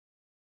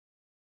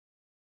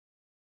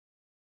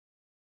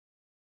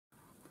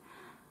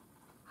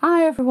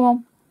Hi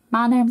everyone,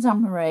 my name's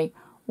Anne-Marie.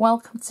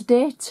 Welcome to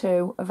day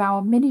 2 of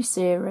our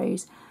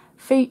mini-series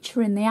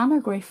featuring the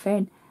Anna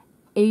Griffin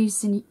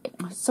Easel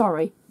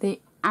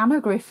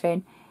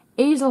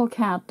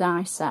Card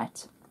Die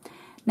set.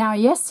 Now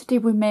yesterday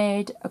we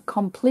made a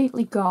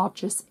completely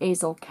gorgeous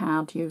easel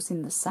card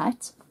using the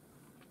set.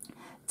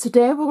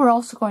 Today we're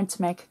also going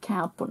to make a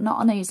card, but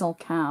not an easel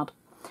card.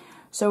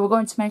 So we're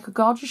going to make a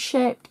gorgeous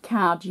shaped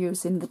card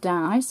using the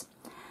dies,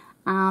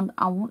 and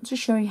I want to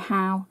show you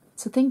how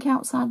to think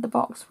outside the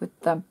box with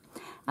them.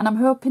 And I'm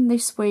hoping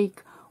this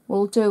week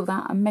we'll do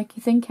that and make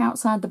you think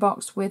outside the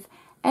box with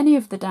any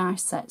of the die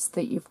sets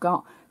that you've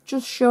got,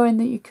 just showing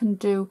that you can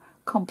do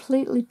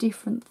completely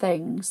different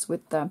things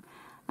with them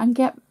and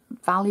get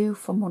value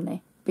for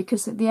money,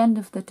 because at the end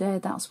of the day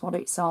that's what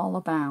it's all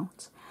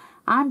about.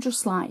 I'm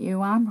just like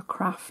you, I'm a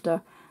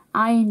crafter.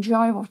 I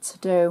enjoy what I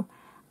do,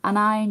 and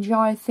I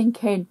enjoy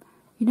thinking,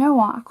 you know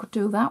what, I could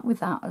do that with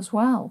that as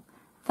well.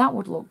 That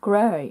would look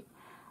great.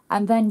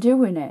 And then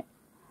doing it.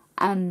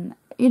 And,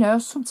 you know,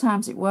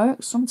 sometimes it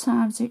works,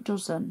 sometimes it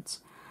doesn't.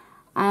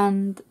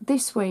 And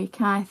this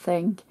week, I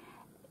think,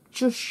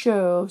 just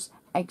shows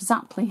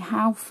exactly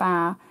how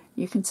far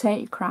you can take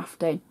your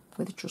crafting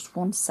with just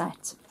one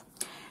set.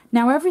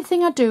 Now,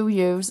 everything I do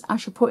use, I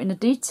shall put in a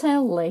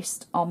detailed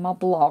list on my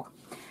blog.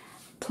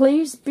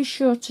 Please be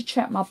sure to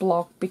check my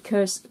blog,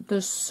 because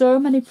there's so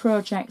many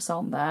projects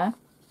on there.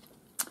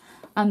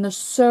 And there's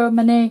so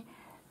many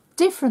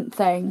different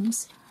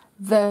things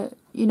that,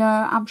 you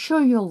know, I'm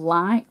sure you'll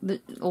like,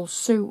 that will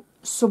suit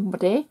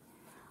somebody.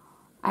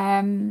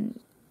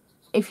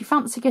 If you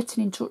fancy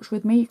getting in touch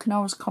with me, you can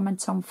always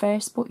comment on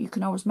Facebook. You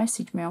can always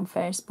message me on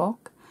Facebook.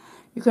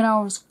 You can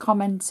always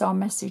comment or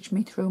message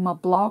me through my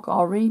blog,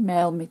 or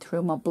email me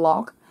through my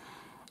blog.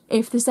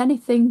 If there's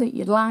anything that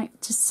you'd like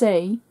to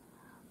see,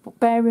 but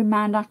bear in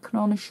mind I can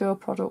only show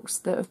products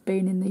that have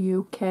been in the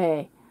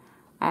UK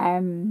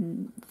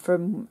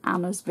from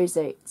Anna's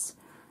visits.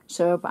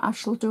 So, but I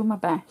shall do my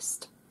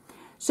best.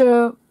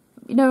 So,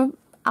 you know,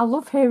 I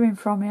love hearing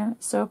from you,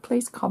 so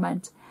please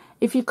comment.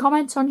 If you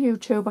comment on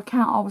YouTube, I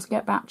can't always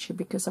get back to you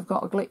because I've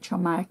got a glitch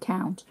on my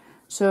account.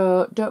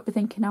 So don't be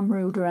thinking I'm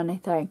rude or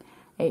anything.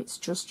 It's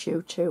just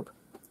YouTube.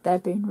 They're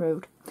being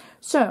rude.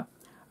 So,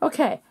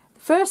 okay, the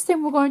first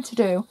thing we're going to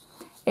do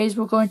is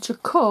we're going to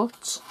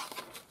cut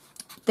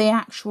the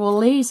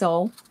actual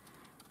easel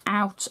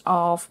out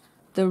of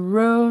the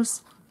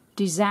Rose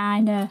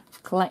Designer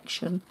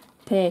Collection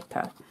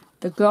paper.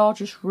 The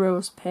gorgeous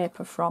rose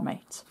paper from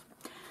it.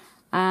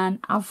 And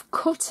I've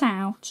cut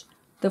out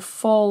the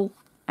full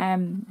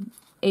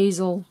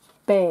easel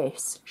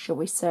base, shall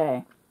we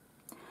say.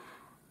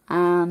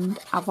 And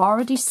I've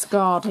already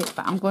scored it,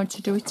 but I'm going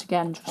to do it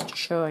again just to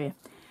show you.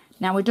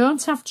 Now we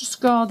don't have to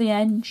score the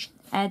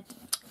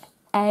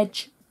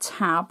edge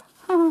tab,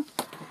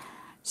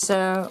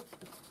 so,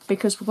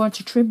 because we're going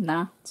to trim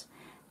that.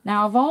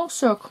 Now I've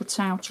also cut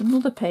out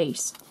another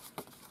piece,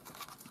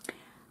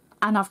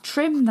 and I've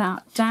trimmed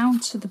that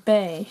down to the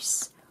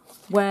base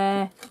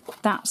where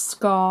that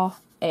score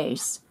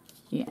is.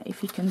 Yeah,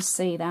 if you can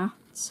see that.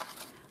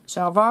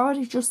 So I've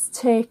already just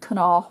taken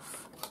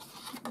off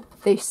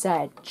this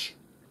edge.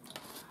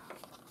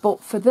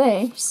 But for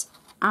this,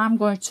 I'm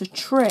going to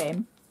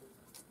trim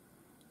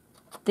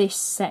this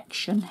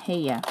section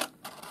here.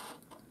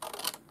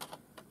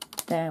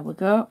 There we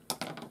go.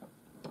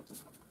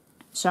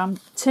 So I'm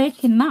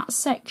taking that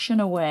section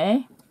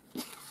away.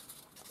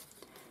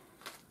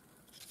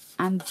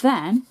 And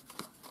then,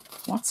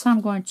 what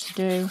I'm going to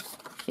do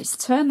is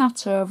turn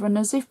that over, and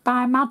as if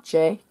by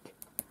magic,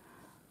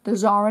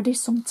 there's already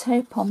some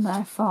tape on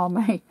there for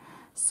me,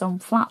 some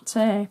flat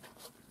tape.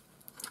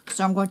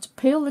 So I'm going to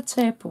peel the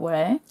tape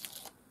away,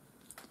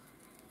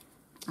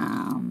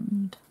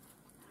 and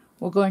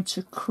we're going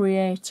to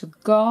create a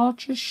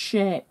gorgeous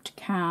shaped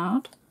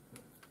card.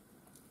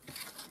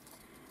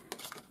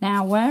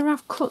 Now, where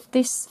I've cut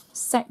this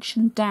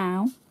section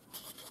down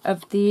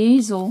of the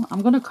easel,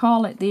 I'm going to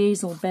call it the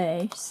easel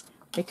base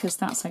because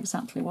that's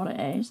exactly what it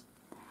is.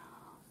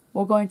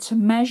 We're going to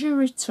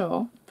measure it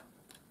up,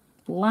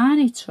 line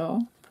it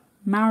up,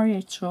 marry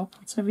it up,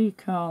 whatever you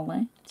call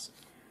it,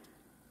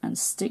 and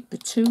stick the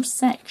two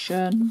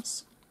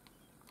sections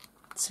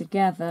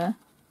together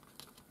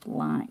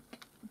like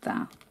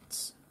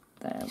that.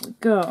 There we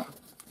go.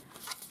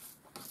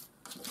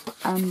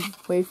 And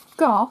we've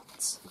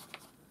got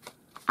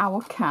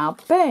our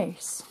card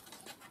base,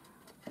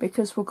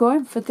 because we're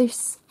going for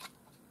this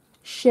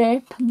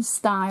shape and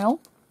style.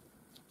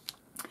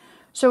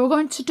 So we're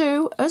going to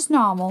do, as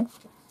normal,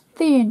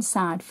 the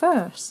inside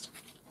first.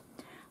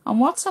 And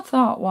what I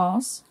thought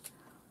was,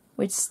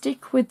 we'd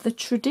stick with the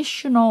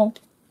traditional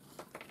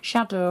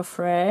shadow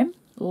frame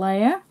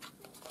layer.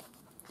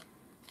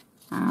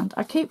 And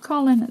I keep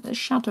calling it the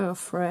shadow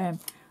frame,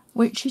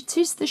 which it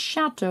is the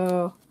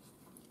shadow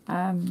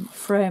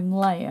frame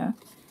layer.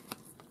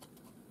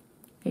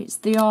 It's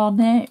the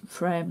ornate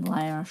frame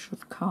layer, I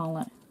should call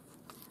it.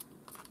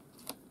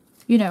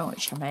 You know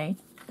what I mean.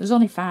 There's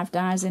only 5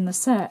 dies in the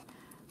set,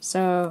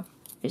 so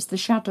it's the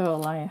shadow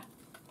layer.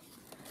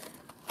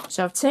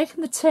 So I've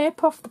taken the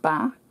tape off the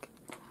back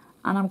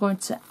and I'm going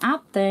to add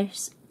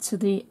this to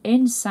the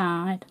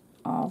inside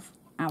of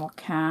our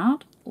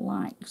card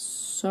like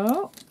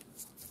so.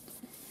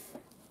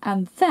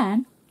 And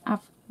then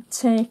I've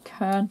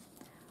taken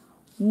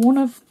one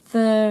of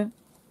the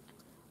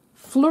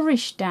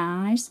flourish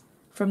dies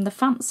from the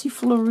Fancy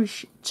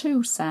Flourish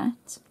 2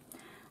 set.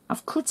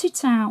 I've cut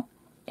it out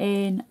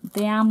in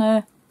the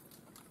Anna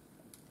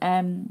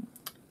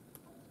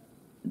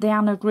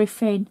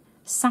Griffin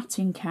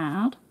satin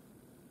card,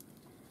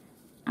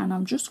 and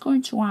I'm just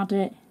going to add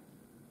it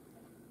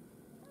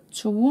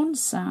to one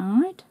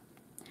side.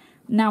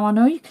 Now I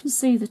know you can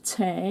see the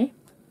tape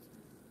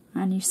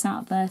and you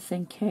sat there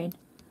thinking,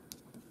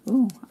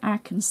 oh, I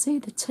can see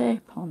the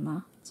tape on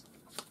that.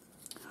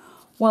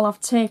 Well,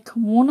 I've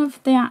taken one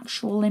of the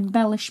actual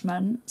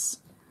embellishments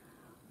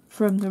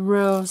from the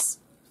Rose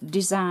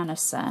designer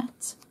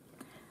set.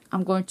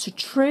 I'm going to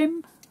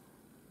trim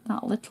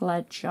that little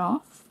edge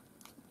off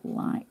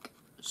like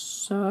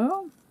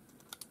so.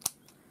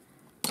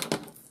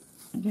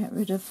 Get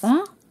rid of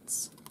that.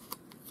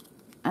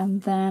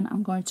 And then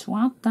I'm going to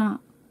add that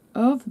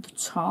over the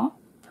top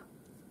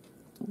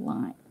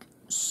like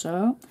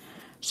so.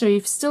 So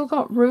you've still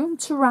got room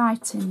to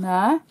write in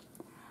there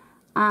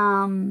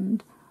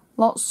and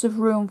lots of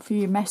room for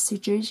your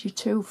messages, your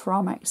to,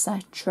 from,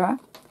 etc.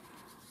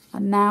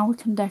 And now we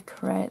can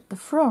decorate the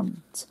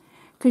front.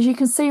 Because you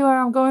can see where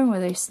I'm going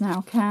with this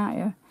now, can't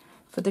you?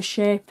 For the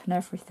shape and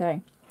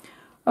everything.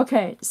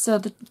 Okay, so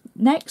the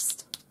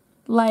next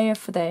layer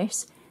for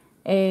this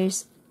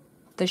is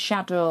the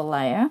shadow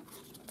layer.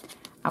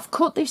 I've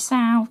cut this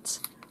out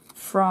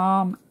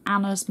from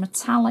Anna's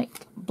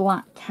metallic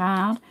black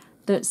card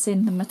that's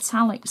in the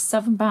metallic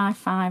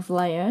 7x5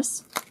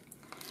 layers.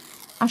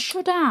 I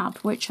should add,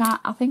 which I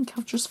think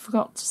I've just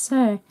forgot to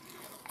say,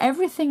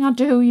 everything I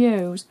do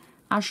use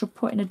I should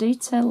put in a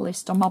detailed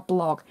list on my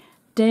blog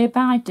day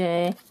by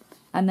day,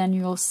 and then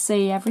you'll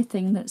see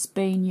everything that's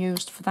been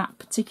used for that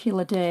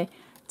particular day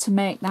to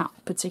make that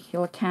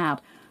particular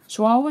card.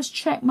 So always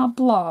check my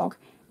blog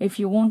if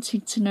you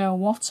wanted to know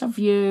what I've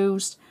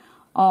used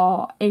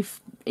or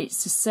if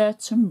it's a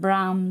certain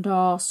brand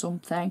or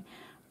something,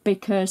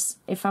 because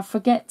if I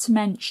forget to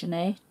mention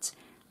it,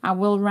 I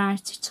will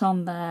write it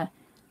on there,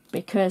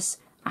 because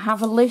I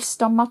have a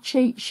list on my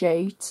cheat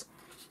sheet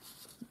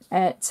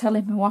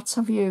telling me what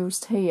I've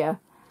used here,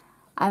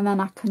 and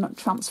then I can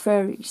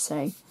transfer it, you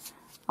see,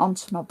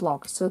 onto my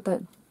blog so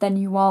that then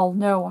you all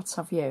know what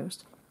I've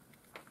used.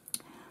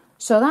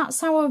 So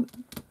that's our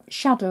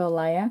shadow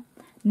layer.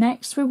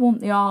 Next we want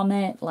the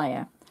ornate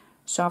layer.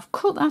 So I've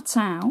cut that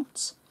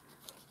out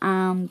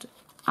and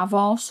I've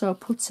also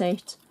put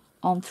it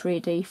on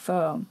 3D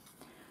foam.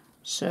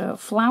 So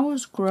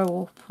flowers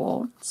grow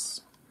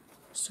upwards,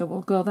 so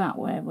we'll go that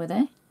way with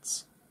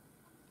it,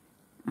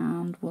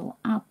 and we'll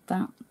add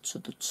that to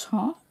the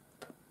top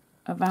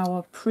of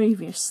our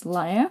previous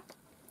layer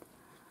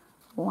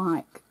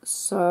like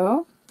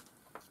so.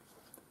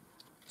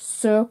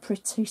 So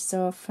pretty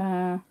so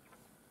far.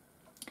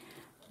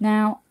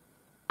 Now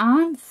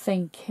I'm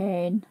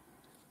thinking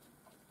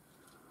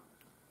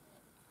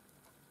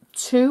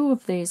 2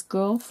 of these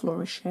gold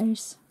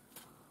flourishes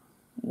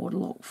would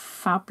look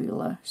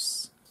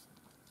fabulous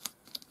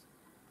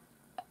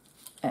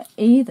at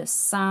either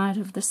side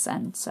of the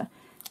centre.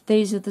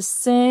 These are the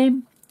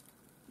same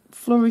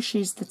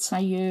flourishes that I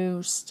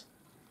used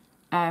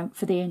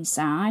for the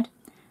inside,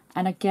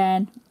 and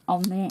again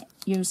on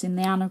using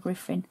the Anna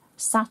Griffin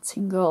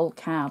satin gold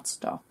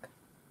cardstock.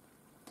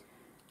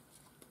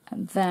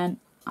 And then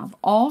I've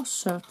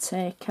also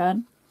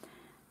taken,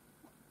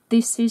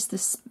 this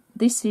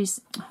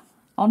is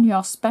on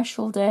your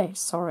special day,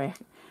 sorry,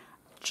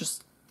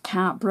 just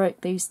can't break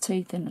these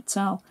teeth in at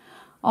all.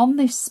 On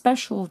this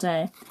special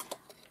day,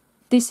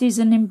 this is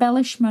an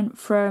embellishment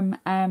from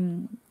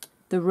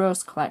the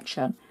Rose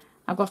collection.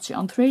 I got it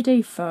on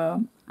 3D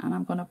foam and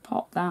I'm going to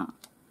pop that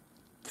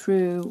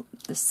through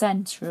the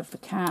centre of the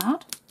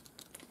card.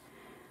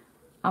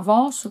 I've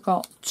also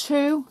got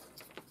 2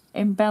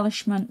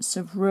 embellishments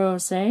of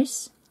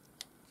roses,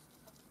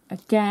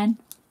 again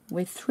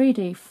with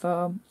 3D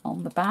foam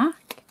on the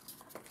back,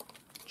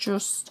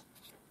 just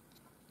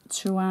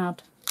to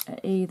add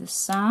at either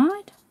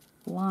side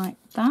like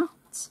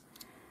that,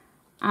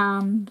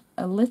 and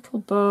a little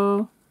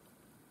bow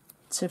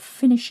to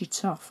finish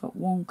it off at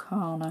one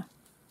corner.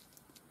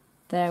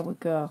 There we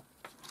go,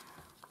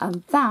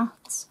 and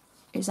that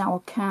is our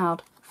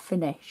card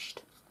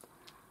finished,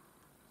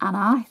 and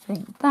I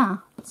think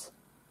that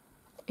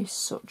is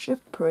such a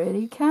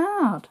pretty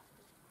card,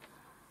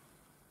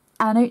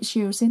 and it's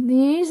using the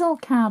Easel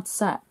card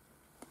set.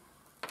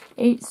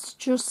 It's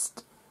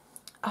just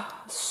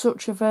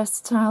such a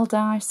versatile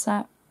die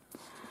set.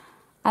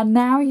 And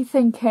now you're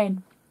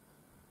thinking,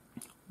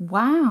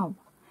 wow,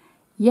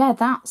 yeah,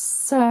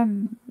 that's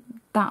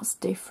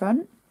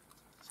different.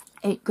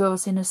 It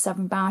goes in a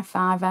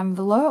 7x5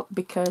 envelope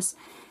because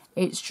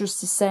it's just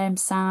the same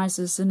size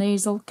as an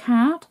Easel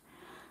card.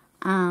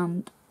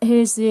 And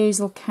here's the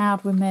Easel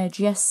card we made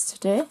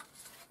yesterday.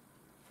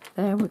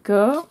 There we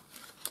go.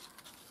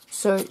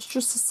 So it's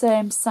just the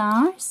same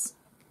size,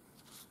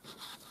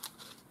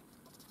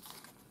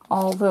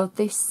 although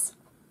this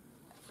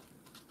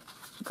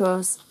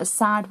goes a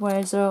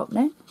sideways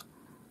opening.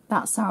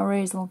 That's our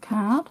easel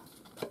card.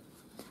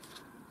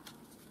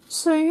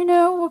 So, you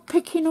know, we're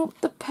picking up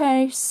the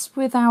pace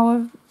with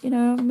our, you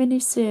know,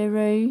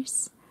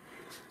 mini-series.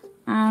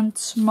 And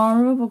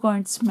tomorrow we're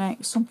going to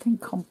make something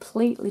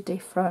completely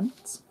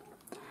different.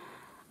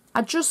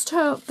 I just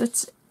hope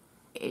that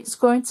it's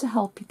going to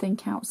help you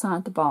think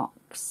outside the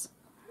box.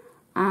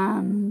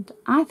 And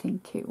I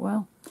think it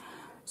will.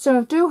 So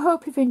I do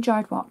hope you've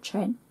enjoyed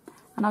watching.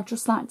 And I'd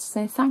just like to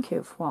say thank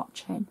you for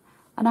watching.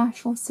 And I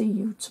shall see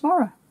you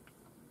tomorrow.